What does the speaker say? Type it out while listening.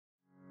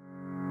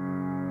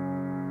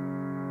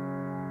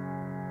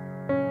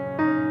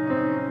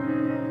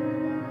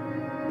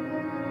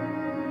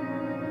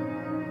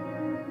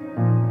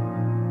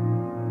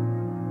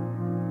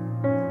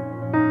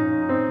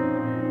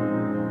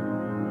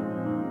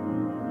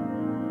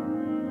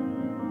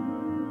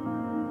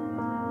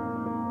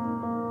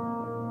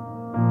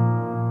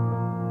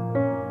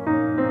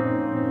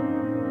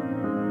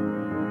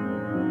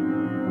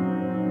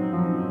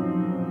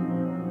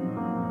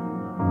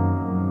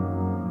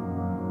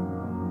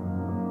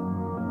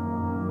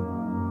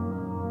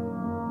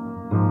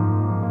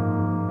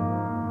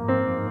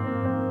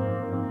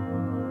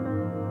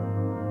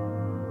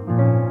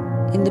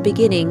In the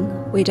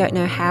beginning, we don't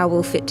know how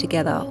we'll fit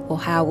together or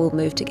how we'll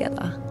move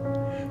together.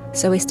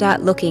 So we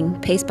start looking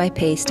piece by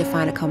piece to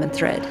find a common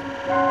thread.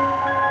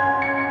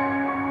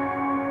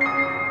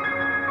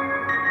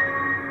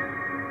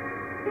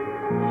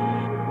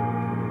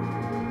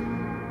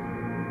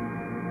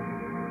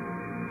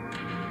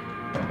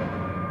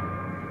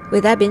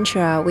 With ab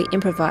intra, we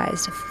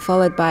improvised,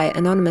 followed by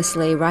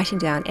anonymously writing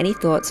down any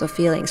thoughts or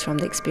feelings from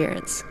the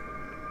experience.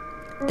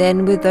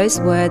 Then, with those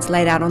words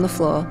laid out on the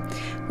floor,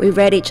 we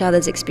read each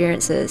other's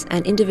experiences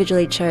and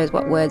individually chose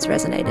what words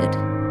resonated.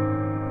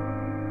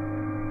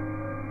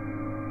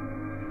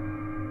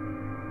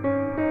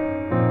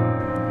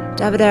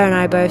 Davide and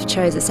I both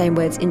chose the same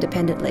words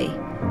independently: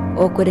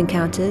 awkward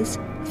encounters,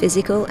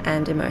 physical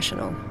and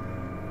emotional,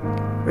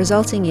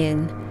 resulting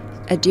in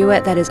a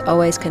duet that is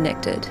always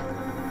connected.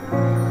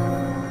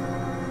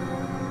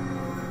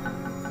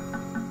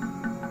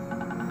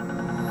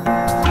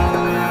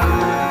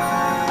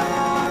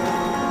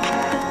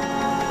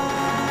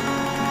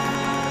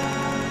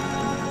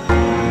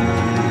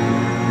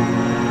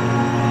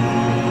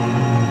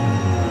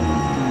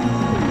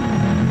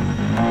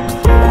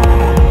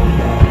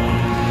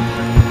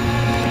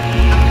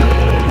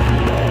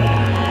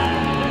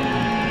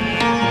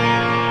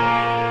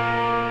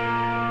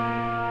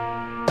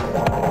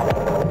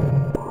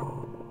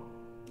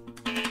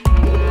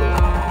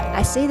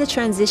 I see the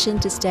transition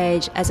to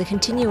stage as a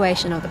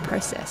continuation of the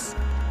process.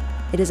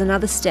 It is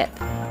another step,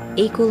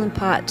 equal in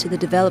part to the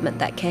development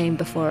that came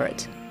before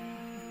it.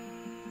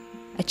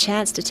 A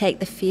chance to take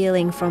the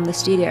feeling from the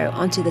studio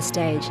onto the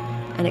stage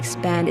and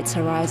expand its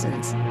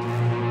horizons.